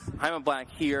I'm Black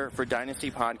here for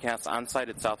Dynasty Podcast on site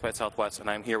at South by Southwest, and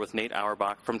I'm here with Nate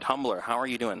Auerbach from Tumblr. How are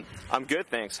you doing? I'm good,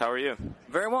 thanks. How are you?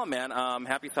 Very well, man.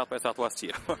 Happy South by Southwest to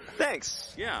you.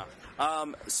 Thanks. Yeah.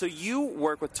 So you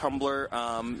work with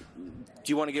Tumblr.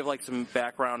 Do you want to give some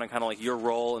background on kind of your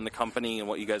role in the company and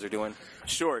what you guys are doing?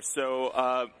 Sure.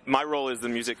 So my role is the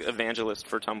music evangelist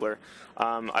for Tumblr.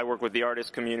 I work with the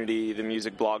artist community, the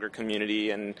music blogger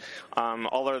community, and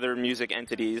all other music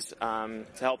entities to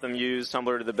help them use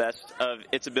Tumblr to the best of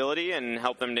its ability and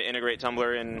help them to integrate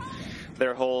Tumblr in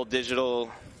their whole digital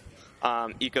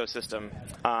ecosystem.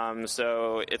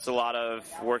 So it's a lot of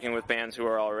working with bands who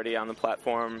are already on the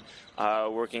platform,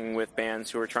 working with bands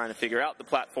who are trying to figure out the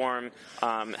platform,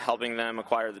 helping them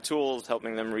acquire the tools,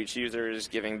 helping them reach users,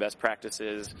 giving best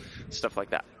practices, stuff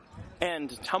like that. And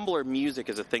Tumblr Music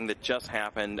is a thing that just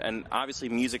happened, and obviously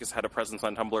music has had a presence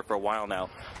on Tumblr for a while now,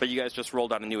 but you guys just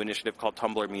rolled out a new initiative called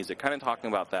Tumblr Music. Kind of talking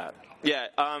about that. Yeah,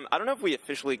 I don't know if we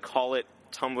officially call it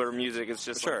Tumblr Music. It's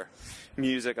just sure.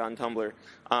 Music on Tumblr.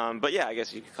 But yeah, I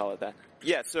guess you could call it that.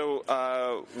 Yeah,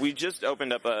 so we just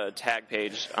opened up a tag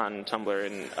page on Tumblr,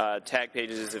 and tag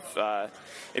pages,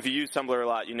 if you use Tumblr a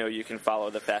lot, you can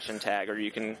follow the fashion tag, or you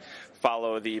can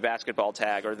follow the basketball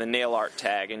tag or the nail art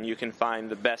tag, and you can find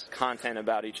the best content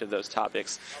about each of those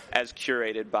topics as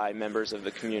curated by members of the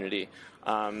community.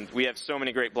 We have so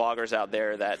many great bloggers out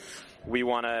there that we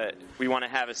want to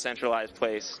have a centralized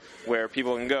place where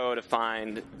people can go to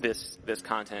find this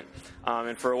content.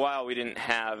 And for a while, we didn't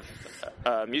have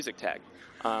a music tag.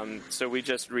 So we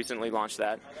just recently launched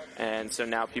that, and so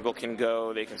now people can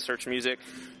go, they can search music,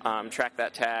 track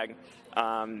that tag,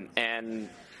 and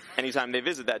anytime they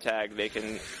visit that tag, they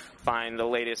can find the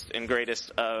latest and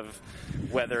greatest of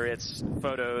whether it's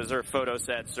photos or photo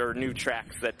sets or new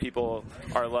tracks that people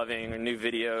are loving, or new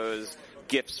videos,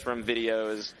 GIFs from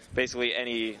videos, basically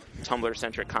any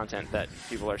Tumblr-centric content that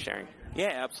people are sharing.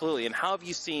 Yeah, absolutely. And how have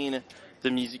you seen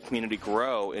the music community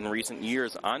grow in recent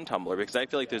years on Tumblr? Because I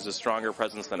feel like there's a stronger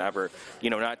presence than ever.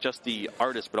 Not just the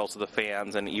artists, but also the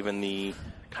fans and even the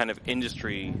kind of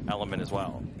industry element as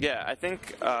well. Yeah, I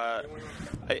think a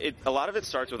lot of it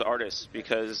starts with artists,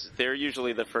 because they're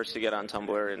usually the first to get on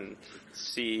Tumblr and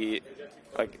see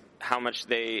how much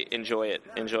they enjoy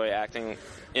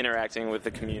interacting with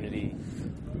the community.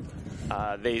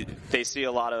 They see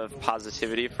a lot of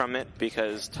positivity from it,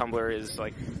 because Tumblr is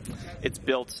it's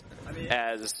built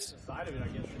as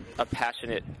a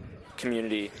passionate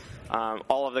community.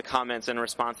 All of the comments and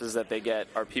responses that they get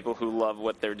are people who love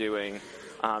what they're doing.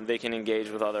 They can engage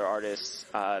with other artists.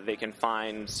 They can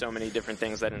find so many different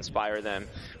things that inspire them,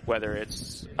 whether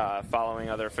it's following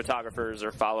other photographers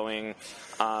or following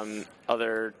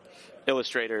other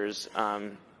illustrators,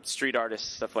 street artists,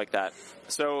 stuff like that.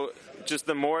 So just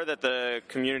the more that the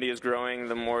community is growing,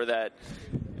 the more that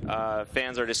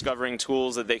fans are discovering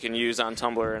tools that they can use on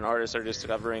Tumblr, and artists are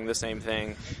discovering the same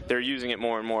thing. They're using it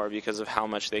more and more because of how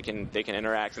much they can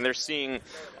interact, and they're seeing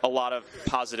a lot of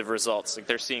positive results.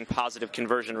 They're seeing positive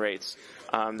conversion rates.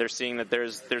 They're seeing that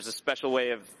there's a special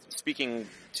way of speaking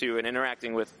to and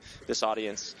interacting with this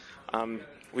audience.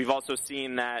 We've also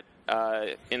seen that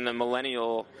in the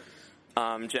millennial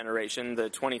generation, the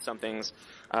 20-somethings,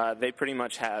 they pretty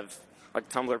much have,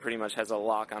 Tumblr pretty much has a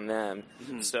lock on them.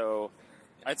 Mm-hmm. So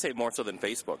I'd say more so than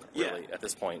Facebook, really, at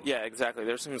this point. Yeah, exactly.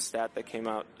 There's some stat that came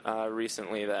out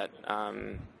recently that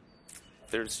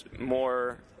there's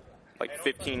more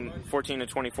 14 to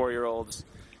 24-year-olds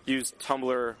use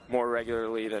Tumblr more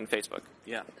regularly than Facebook.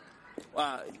 Yeah.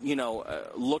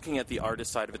 Looking at the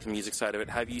artist side of it, the music side of it,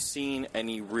 have you seen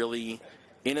any really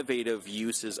innovative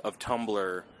uses of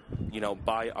Tumblr,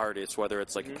 by artists, whether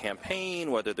it's a campaign,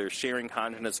 whether they're sharing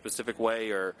content in a specific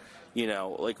way, or,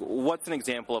 what's an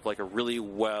example of a really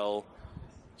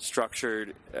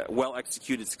well-structured,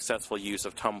 well-executed, successful use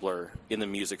of Tumblr in the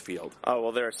music field? Oh,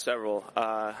 well, there are several.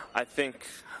 I think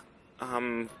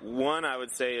one I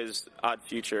would say is Odd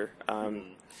Future.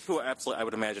 Who absolutely, I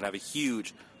would imagine, have a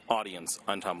huge audience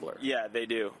on Tumblr. Yeah, they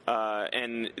do.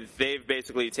 And they've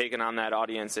basically taken on that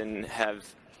audience and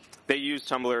they use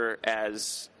Tumblr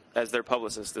as their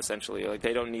publicist, essentially.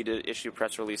 They don't need to issue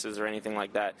press releases or anything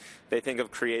like that. They think of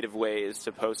creative ways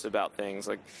to post about things.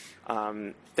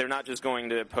 They're not just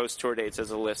going to post tour dates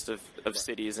as a list of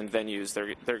cities and venues.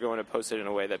 They're going to post it in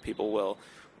a way that people will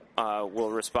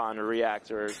respond or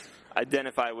react or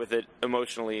identify with it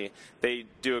emotionally. They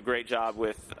do a great job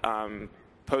with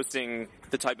posting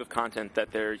the type of content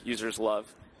that their users love,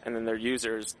 and then their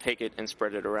users take it and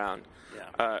spread it around.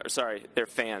 Yeah. Their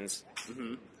fans.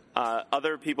 Mm-hmm.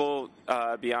 Other people,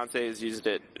 Beyonce has used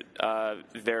it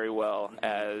very well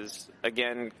as,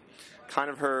 again, kind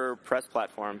of her press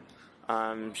platform.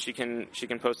 she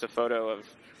can post a photo of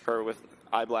her with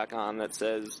eye black on that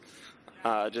says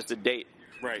just a date.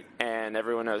 Right. And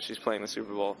everyone knows she's playing the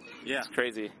Super Bowl. Yeah. It's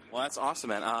crazy. Well, that's awesome,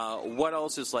 man. What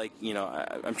else is like,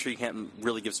 I'm sure you can't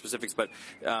really give specifics, but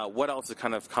what else is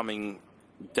kind of coming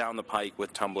down the pike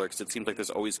with Tumblr? Because it seems like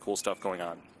there's always cool stuff going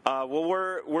on. Well,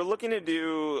 we're looking to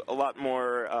do a lot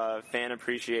more fan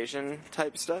appreciation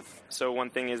type stuff. So one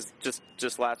thing is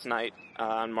just last night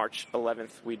on March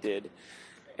 11th, we did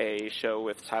a show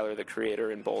with Tyler, the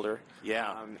Creator, in Boulder.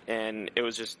 Yeah. And it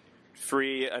was just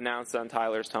free, announced on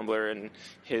Tyler's Tumblr, and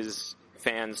his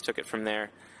fans took it from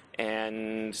there.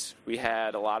 And we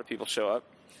had a lot of people show up,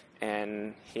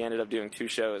 and he ended up doing 2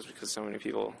 shows because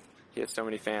he had so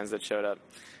many fans that showed up.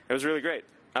 It was really great.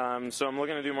 So I'm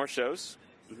looking to do more shows.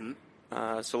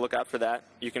 Mm-hmm. So look out for that.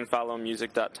 You can follow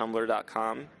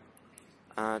music.tumblr.com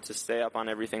to stay up on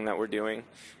everything that we're doing.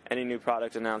 Any new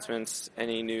product announcements,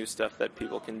 any new stuff that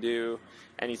people can do.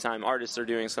 Anytime artists are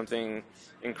doing something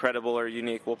incredible or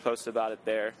unique, we'll post about it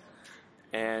there.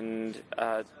 And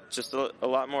just a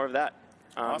lot more of that.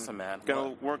 Awesome, man.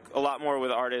 Going to work a lot more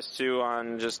with artists, too,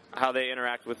 on just how they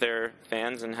interact with their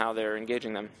fans and how they're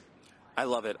engaging them. I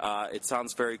love it. It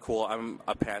sounds very cool. I'm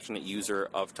a passionate user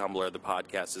of Tumblr. The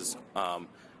podcast is,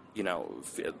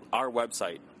 our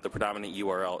website, the predominant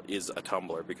URL is a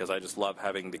Tumblr because I just love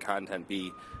having the content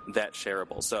be that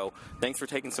shareable. So thanks for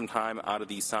taking some time out of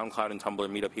the SoundCloud and Tumblr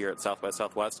meetup here at South by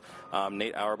Southwest.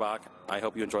 Nate Auerbach, I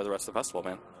hope you enjoy the rest of the festival,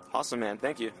 man. Awesome, man.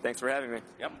 Thank you. Thanks for having me.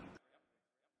 Yep.